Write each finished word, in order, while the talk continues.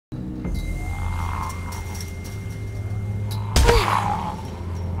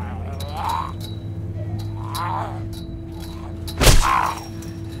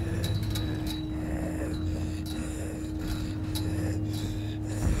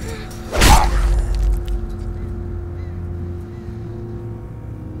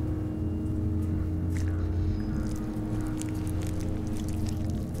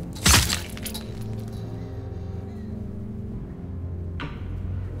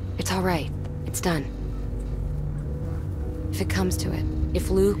It's all right. It's done. If it comes to it, if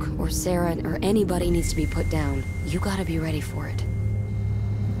Luke or Sarah or anybody needs to be put down, you gotta be ready for it.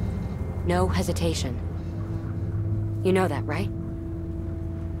 No hesitation. You know that, right?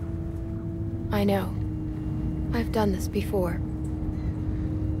 I know. I've done this before.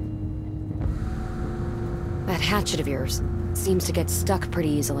 That hatchet of yours seems to get stuck pretty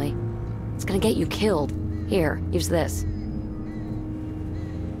easily. It's gonna get you killed. Here, use this.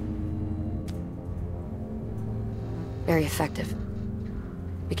 Very effective.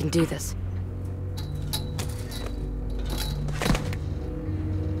 We can do this.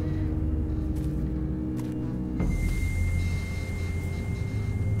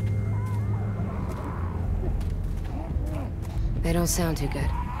 They don't sound too good.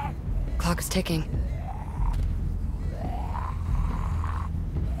 Clock is ticking.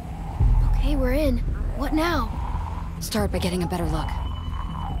 Okay, we're in. What now? Start by getting a better look.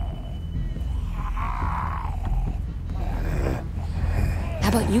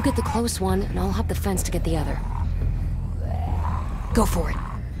 How about you get the close one, and I'll hop the fence to get the other. Go for it.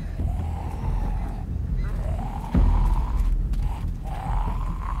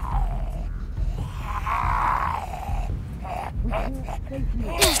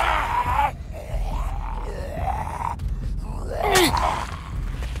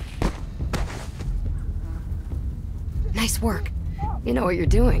 Nice work. You know what you're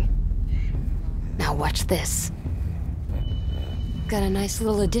doing. Now watch this. Got a nice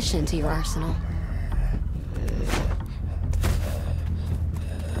little addition to your arsenal.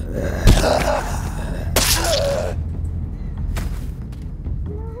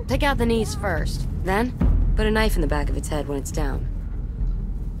 Take out the knees first, then put a knife in the back of its head when it's down.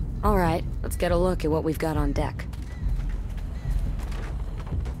 All right, let's get a look at what we've got on deck.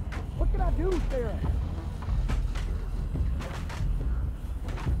 What can I do, Sarah?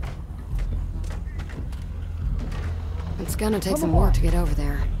 It's gonna take some work to get over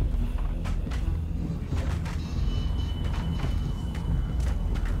there.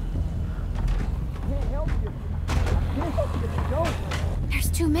 Can't help you. I can't help you if you don't. There's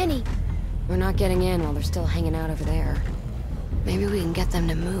too many. We're not getting in while they're still hanging out over there. Maybe we can get them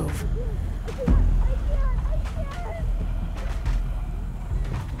to move.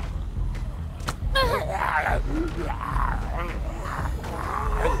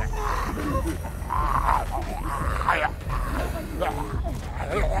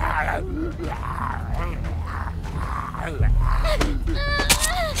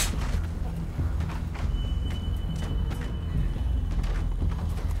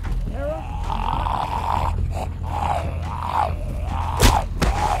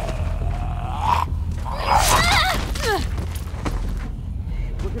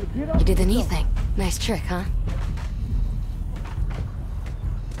 You did the knee thing. Nice trick, huh?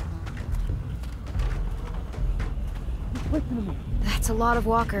 Listen to me. That's a lot of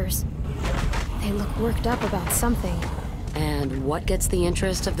walkers. They look worked up about something. And what gets the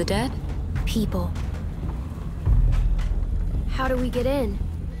interest of the dead? People. How do we get in?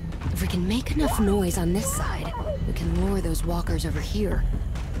 If we can make enough noise on this side, we can lure those walkers over here.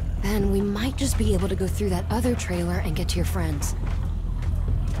 Then we might just be able to go through that other trailer and get to your friends.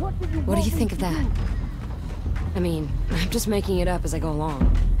 What do you think of that? I mean, I'm just making it up as I go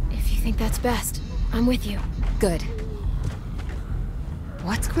along. If you think that's best, I'm with you. Good.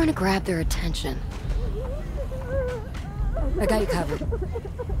 What's going to grab their attention? I got you covered.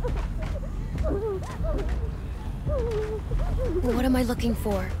 What am I looking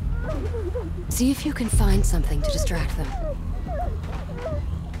for? See if you can find something to distract them.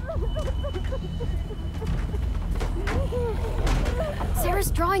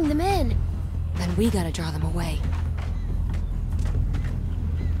 Sarah's drawing them in. Then we gotta draw them away.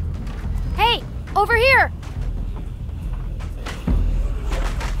 Hey! Over here!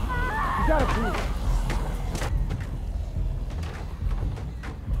 You gotta breathe.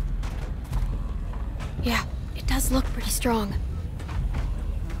 Yeah, it does look pretty strong.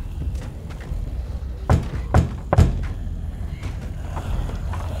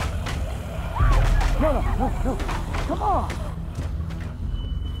 No. Come on.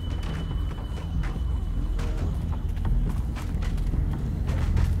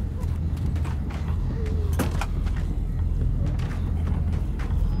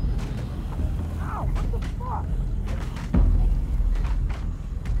 Ow, what the fuck?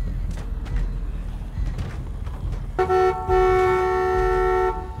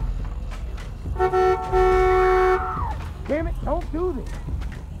 Damn it, don't do this.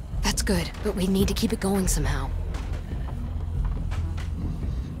 That's good, but we need to keep it going somehow.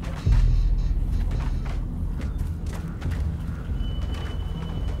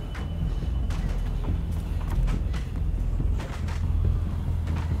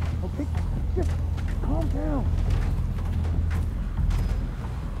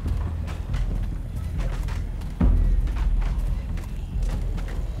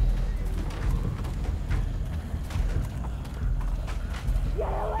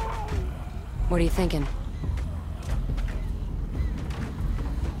 What are you thinking?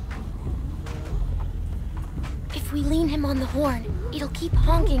 If we lean him on the horn, it'll keep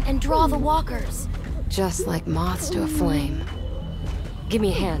honking and draw the walkers. Just like moths to a flame. Give me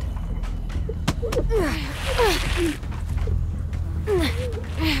a hand.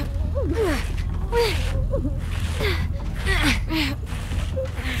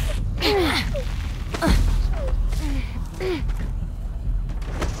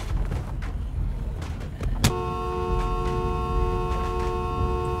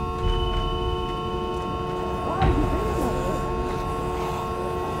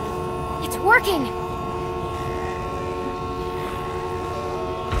 It's working!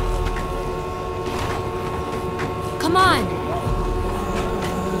 Come on!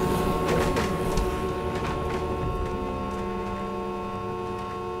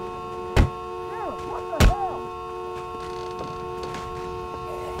 What the hell?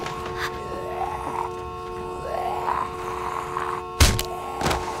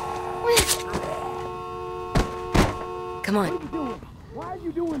 Come on. What are you doing? Why are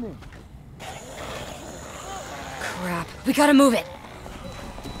you doing this? Crap. We gotta move it.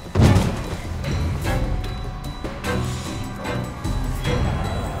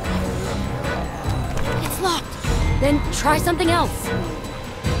 It's locked. Then try something else.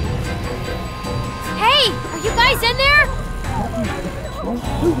 Hey! Are you guys in there?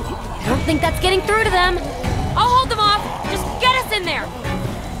 I don't think that's getting through to them. I'll hold them off. Just get us in there.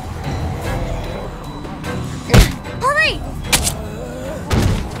 Hurry!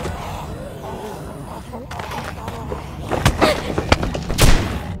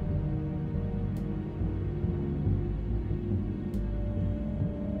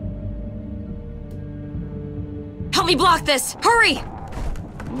 Help me block this. Hurry!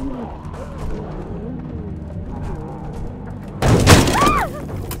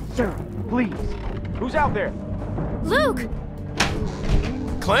 Sarah, please. Who's out there? Luke!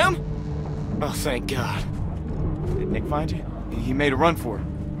 Clem? Oh, thank God. Did Nick find you? He made a run for it.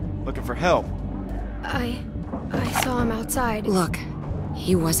 Looking for help. I saw him outside. Look,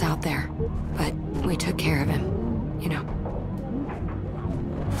 he was out there, but we took care of him. You know.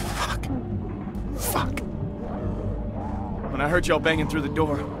 Fuck. Fuck. When I heard y'all banging through the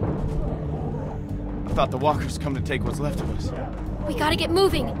door, I thought the walkers come to take what's left of us. We gotta get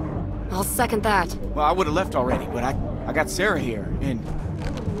moving. I'll second that. Well, I would have left already, but I got Sarah here, and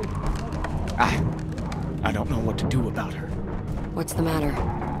I don't know what to do about her. What's the matter?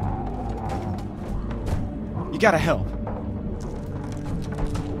 You gotta help.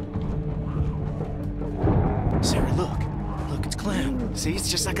 Sarah, look. Look, it's Clem. See, it's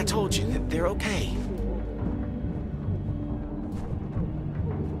just like I told you. They're okay.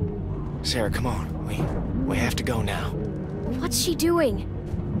 Sarah, come on. We have to go now. What's she doing?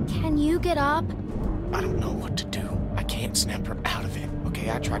 Can you get up? I don't know what to do. I can't snap her out of it.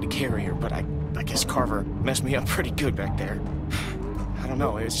 Okay, I tried to carry her, but I guess Carver messed me up pretty good back there. I don't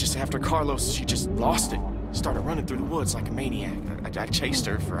know. It's just after Carlos, she just lost it. Started running through the woods like a maniac. I chased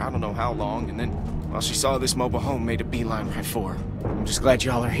her for I don't know how long, and then, while she saw this mobile home, made a beeline right for her. I'm just glad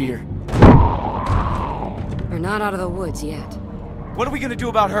y'all are here. We're not out of the woods yet. What are we gonna do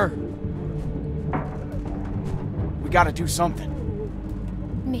about her? We gotta do something.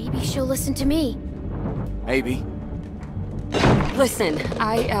 Maybe she'll listen to me. Maybe. Listen,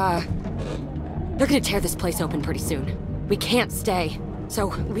 they're gonna tear this place open pretty soon. We can't stay. So,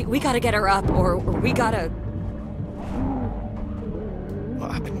 we gotta get her up, or we gotta...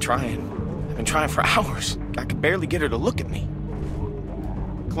 Well, I've been trying. I've been trying for hours. I could barely get her to look at me.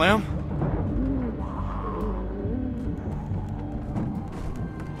 Clem?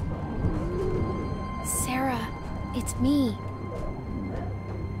 Sarah, it's me.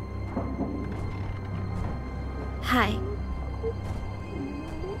 Hi.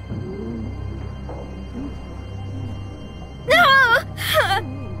 No!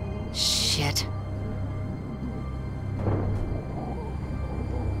 Shit.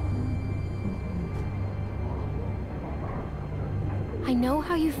 I know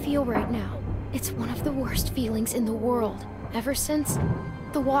how you feel right now. It's one of the worst feelings in the world. Ever since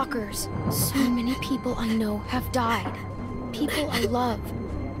the walkers, so many people I know have died. People I love.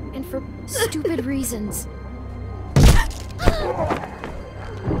 And for stupid reasons.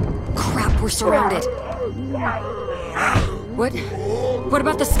 Crap, we're surrounded. What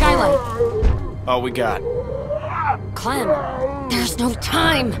about the skylight? All we got. Clem, there's no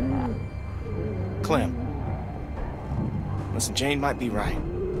time. Clem. Listen, Jane might be right.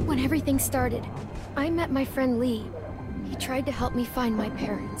 When everything started, I met my friend Lee. He tried to help me find my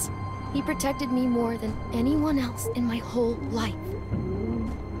parents. He protected me more than anyone else in my whole life.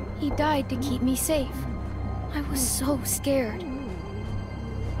 He died to keep me safe. I was so scared.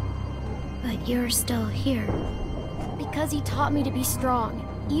 But you're still here. Because he taught me to be strong,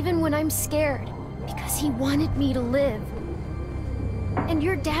 even when I'm scared. Because he wanted me to live. And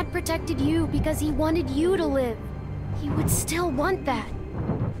your dad protected you because he wanted you to live. He would still want that.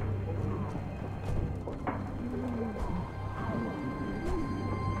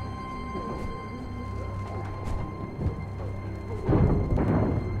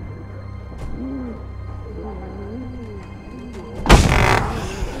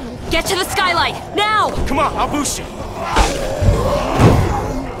 Get to the skylight, now! Come on, I'll boost you.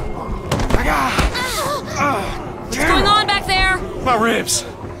 What's going on back there? My ribs.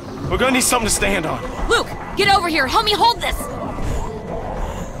 We're gonna need something to stand on. Luke, get over here. Help me hold this.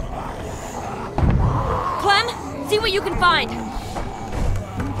 Clem, see what you can find.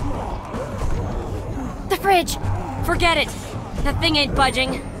 The fridge! Forget it. That thing ain't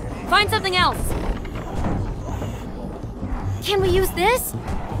budging. Find something else. Can we use this?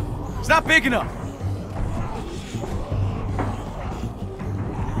 It's not big enough.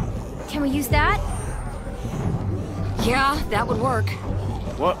 Can we use that? Yeah, that would work.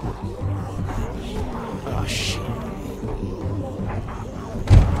 What? Oh, shit.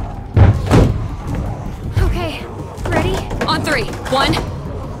 Okay, ready? On 3. 1,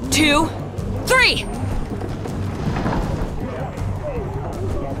 2, 3!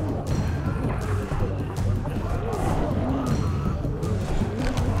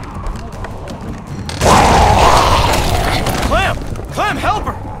 Clem, help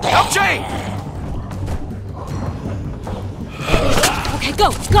her! Help Jane! Okay,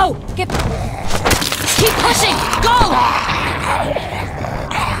 go! Keep pushing! Go!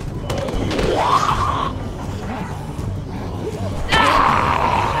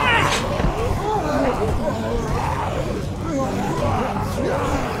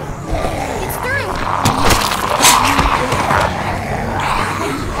 It's through!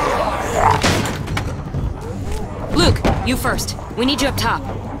 Luke, you first. We need you up top.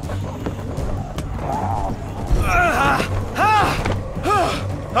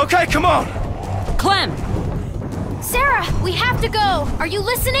 Okay, come on! Clem! Sarah, we have to go! Are you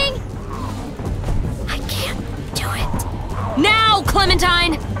listening? I can't do it. Now,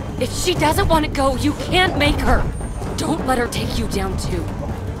 Clementine! If she doesn't want to go, you can't make her. Don't let her take you down too.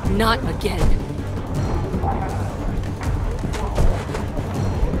 Not again.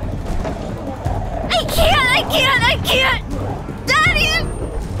 I can't! Daddy!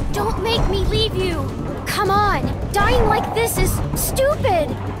 Don't make me leave you. Come on. Dying like this is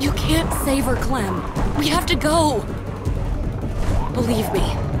stupid. You can't save her, Clem. We have to go. Believe me,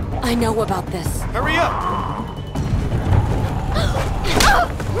 I know about this. Hurry up!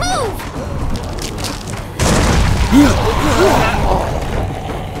 Move!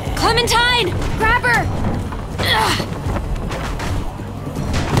 Clementine! Grab her!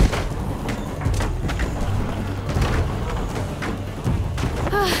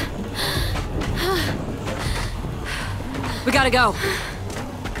 We gotta go.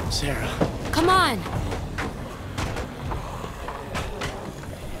 Sarah. Come on.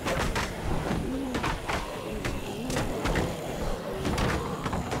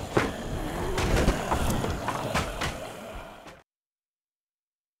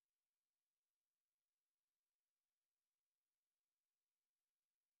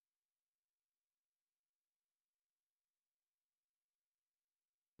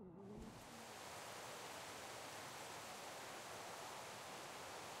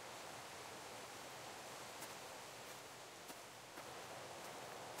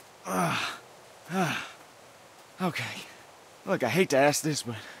 Okay. Look, I hate to ask this,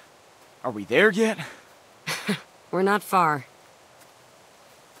 but are we there yet? We're not far.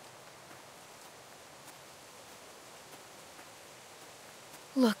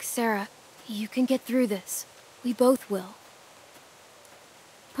 Look, Sarah, you can get through this. We both will.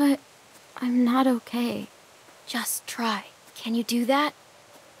 But I'm not okay. Just try. Can you do that?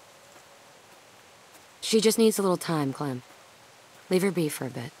 She just needs a little time, Clem. Leave her be for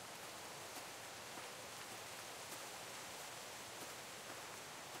a bit.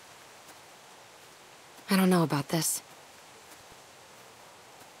 I don't know about this.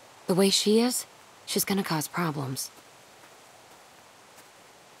 The way she is, she's gonna cause problems.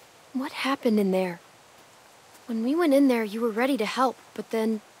 What happened in there? When we went in there, you were ready to help, but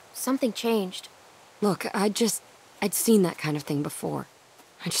then something changed. Look, I'd seen that kind of thing before.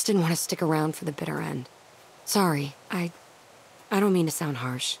 I just didn't want to stick around for the bitter end. Sorry, I don't mean to sound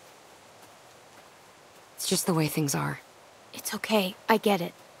harsh. It's just the way things are. It's okay, I get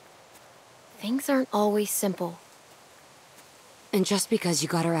it. Things aren't always simple. And just because you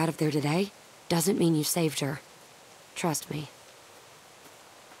got her out of there today, doesn't mean you saved her. Trust me.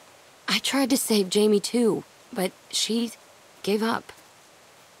 I tried to save Jamie too, but she gave up.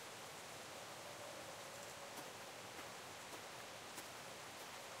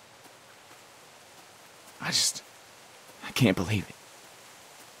 I can't believe it.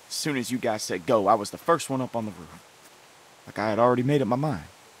 As soon as you guys said go, I was the first one up on the roof. Like I had already made up my mind.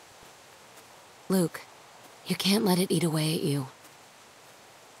 Luke, you can't let it eat away at you.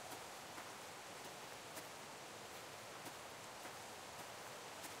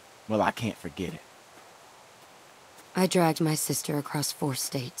 Well, I can't forget it. I dragged my sister across 4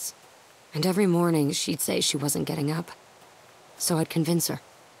 states, and every morning she'd say she wasn't getting up. So I'd convince her,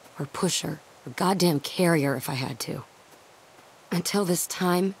 or push her, or goddamn carry her if I had to. Until this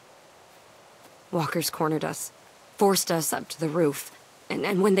time, walkers cornered us, forced us up to the roof,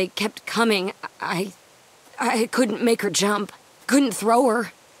 and when they kept coming, I couldn't make her jump, couldn't throw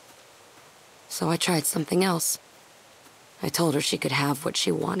her. So I tried something else. I told her she could have what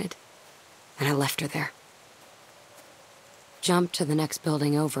she wanted, and I left her there. Jumped to the next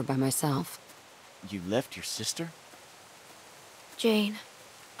building over by myself. You left your sister? Jane,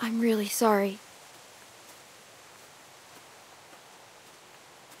 I'm really sorry.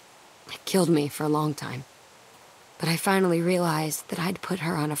 It killed me for a long time. But I finally realized that I'd put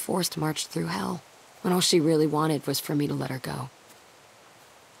her on a forced march through hell, when all she really wanted was for me to let her go.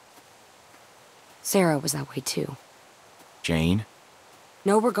 Sarah was that way too. Jane?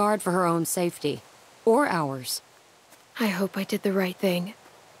 No regard for her own safety, or ours. I hope I did the right thing.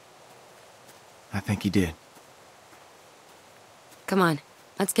 I think you did. Come on,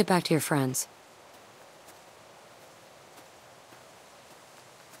 let's get back to your friends.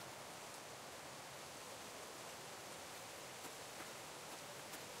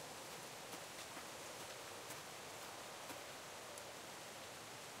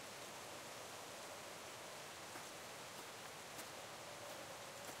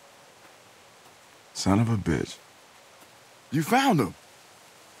 Son of a bitch. You found him!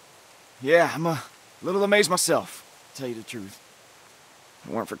 Yeah, I'm a little amazed myself, to tell you the truth. If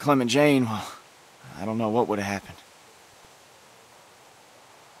it weren't for Clem and Jane, well, I don't know what would have happened.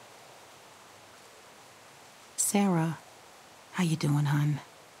 Sarah, how you doing, hon?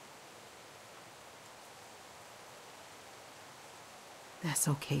 That's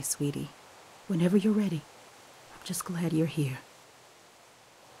okay, sweetie. Whenever you're ready. I'm just glad you're here.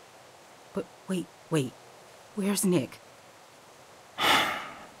 But wait. Where's Nick?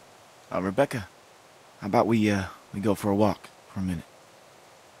 Rebecca, how about we go for a walk for a minute?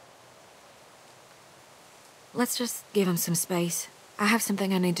 Let's just give him some space. I have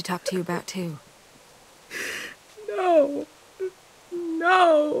something I need to talk to you about, too. No.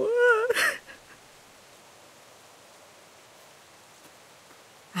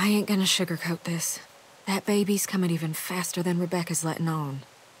 I ain't gonna sugarcoat this. That baby's coming even faster than Rebecca's letting on.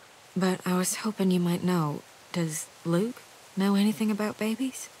 But I was hoping you might know, does Luke know anything about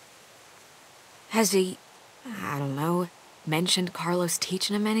babies? Has he, I don't know, mentioned Carlos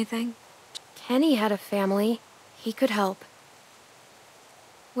teaching him anything? Kenny had a family. He could help.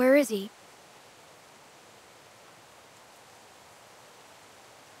 Where is he?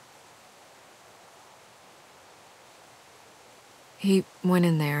 He went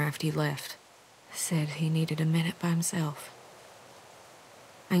in there after you left. Said he needed a minute by himself.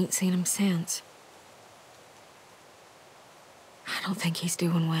 I ain't seen him since. I don't think he's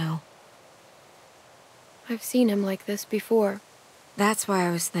doing well. I've seen him like this before. That's why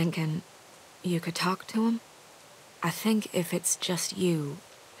I was thinking you could talk to him. I think if it's just you,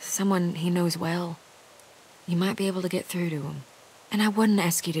 someone he knows well, you might be able to get through to him. And I wouldn't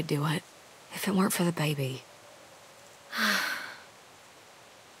ask you to do it if it weren't for the baby.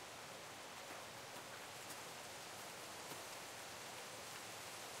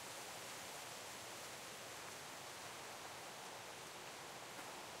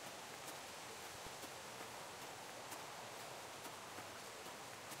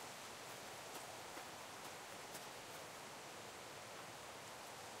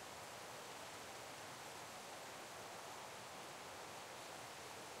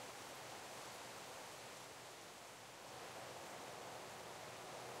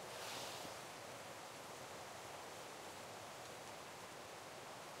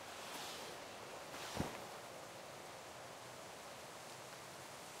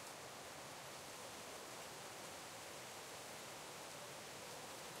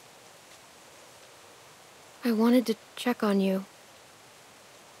 I wanted to check on you.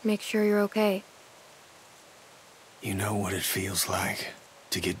 Make sure you're okay. You know what it feels like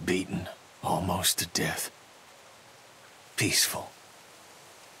to get beaten almost to death. peaceful.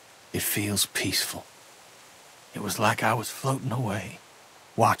 It feels peaceful. It was like I was floating away,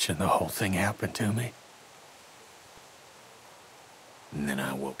 watching the whole thing happen to me. And then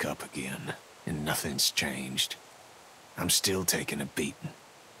I woke up again, and nothing's changed. I'm still taking a beating.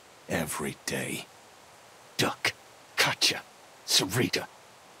 Every day. Duck, Katya, Sarita.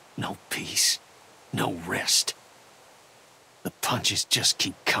 No peace. No rest. The punches just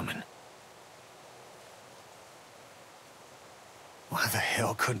keep coming. Why the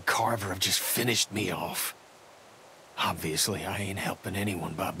hell couldn't Carver have just finished me off? Obviously, I ain't helping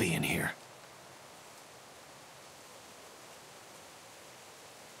anyone by being here.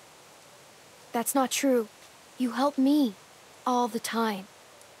 That's not true. You help me. All the time.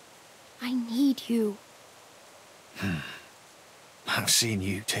 I need you. I've seen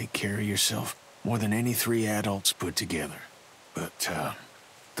you take care of yourself more than any 3 adults put together. But,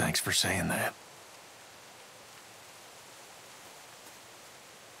 thanks for saying that.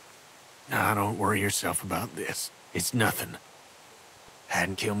 Nah, don't worry yourself about this. It's nothing.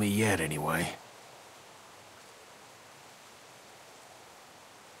 Hadn't killed me yet, anyway.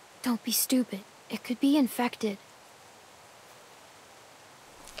 Don't be stupid. It could be infected.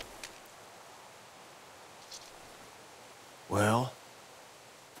 Well?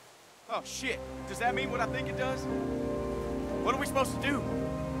 Oh, shit. Does that mean what I think it does? What are we supposed to do?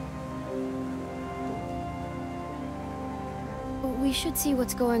 We should see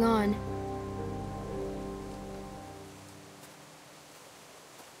what's going on.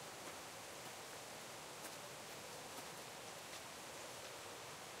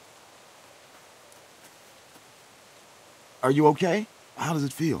 Are you okay? How does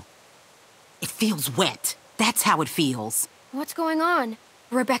it feel? It feels wet. That's how it feels. What's going on?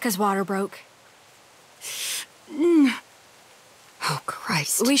 Rebecca's water broke. Oh,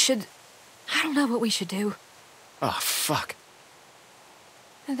 Christ. We should... I don't know what we should do. Oh, fuck.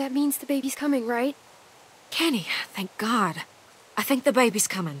 That means the baby's coming, right? Kenny, thank God. I think the baby's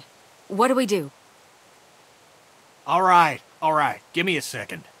coming. What do we do? All right. Give me a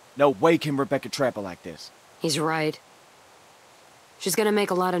second. No way can Rebecca trap her like this. He's right. She's gonna make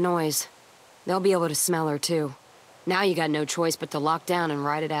a lot of noise. They'll be able to smell her, too. Now you got no choice but to lock down and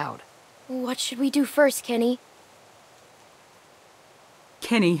ride it out. What should we do first, Kenny?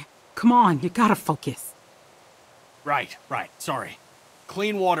 Kenny, come on, you gotta focus. Right. Sorry.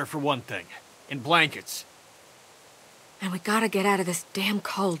 Clean water for one thing. And blankets. And we gotta get out of this damn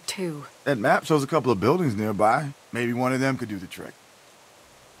cold, too. That map shows a couple of buildings nearby. Maybe one of them could do the trick.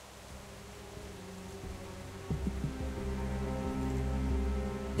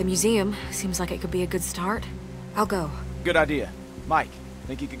 The museum seems like it could be a good start. I'll go. Good idea. Mike,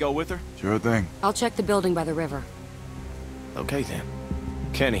 think you could go with her? Sure thing. I'll check the building by the river. Okay, then.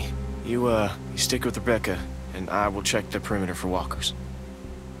 Kenny, you stick with Rebecca, and I will check the perimeter for walkers.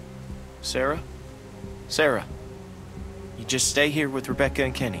 Sarah? Sarah, you just stay here with Rebecca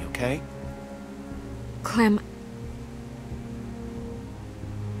and Kenny, okay? Clem...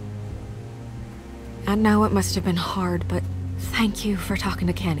 I know it must have been hard, but thank you for talking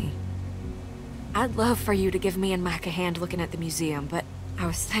to Kenny. I'd love for you to give me and Mac a hand looking at the museum, but I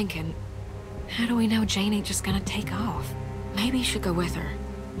was thinking, how do we know Jane ain't just gonna take off? Maybe you should go with her.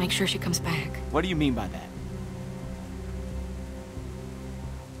 Make sure she comes back. What do you mean by that?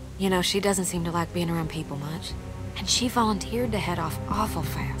 You know, she doesn't seem to like being around people much. And she volunteered to head off awful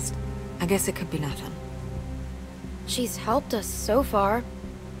fast. I guess it could be nothing. She's helped us so far.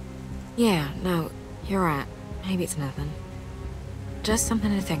 Yeah, no, you're right. Maybe it's nothing. Just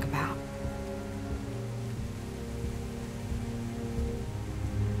something to think about.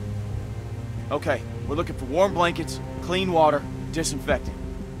 Okay, we're looking for warm blankets, clean water, disinfectant.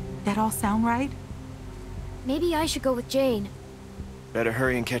 That all sound right? Maybe I should go with Jane. Better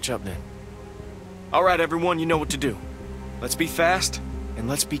hurry and catch up then. All right, everyone, you know what to do. Let's be fast, and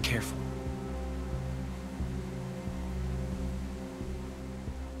let's be careful.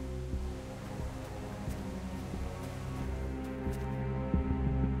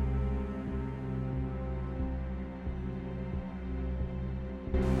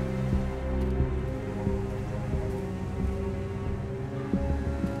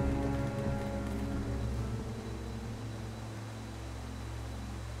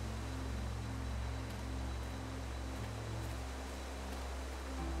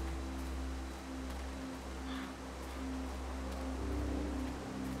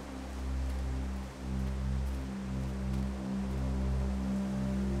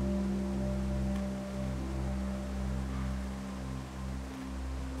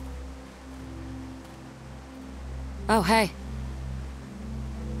 Oh, hey.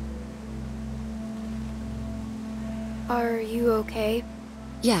 Are you okay?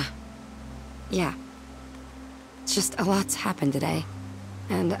 Yeah. Yeah. It's just a lot's happened today.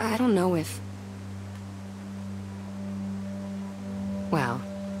 And I don't know if... Well,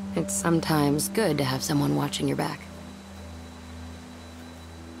 it's sometimes good to have someone watching your back.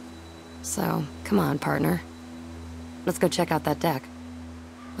 So, come on, partner. Let's go check out that deck.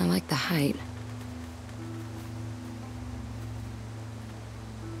 I like the height.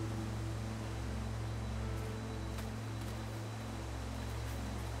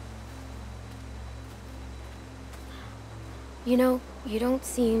 You know, you don't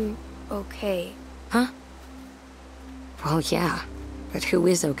seem okay. Huh? Well, yeah. But who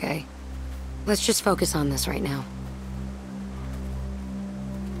is okay? Let's just focus on this right now.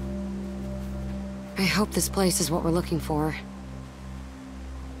 I hope this place is what we're looking for.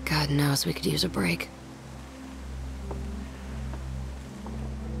 God knows we could use a break.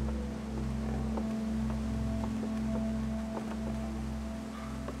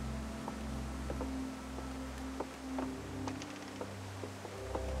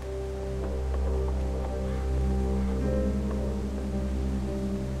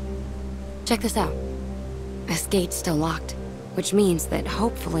 Check this out. This gate's still locked, which means that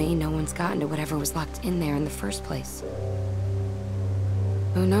hopefully no one's gotten to whatever was locked in there in the first place.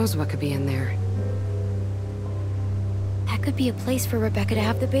 Who knows what could be in there? That could be a place for Rebecca to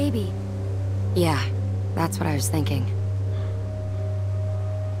have the baby. Yeah, that's what I was thinking.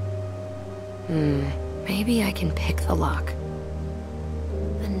 Maybe I can pick the lock.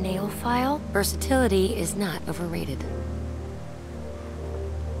 The nail file? Versatility is not overrated.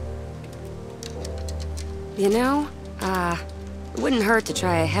 You know, it wouldn't hurt to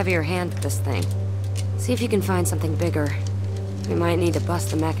try a heavier hand with this thing. See if you can find something bigger. We might need to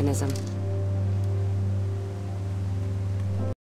bust the mechanism.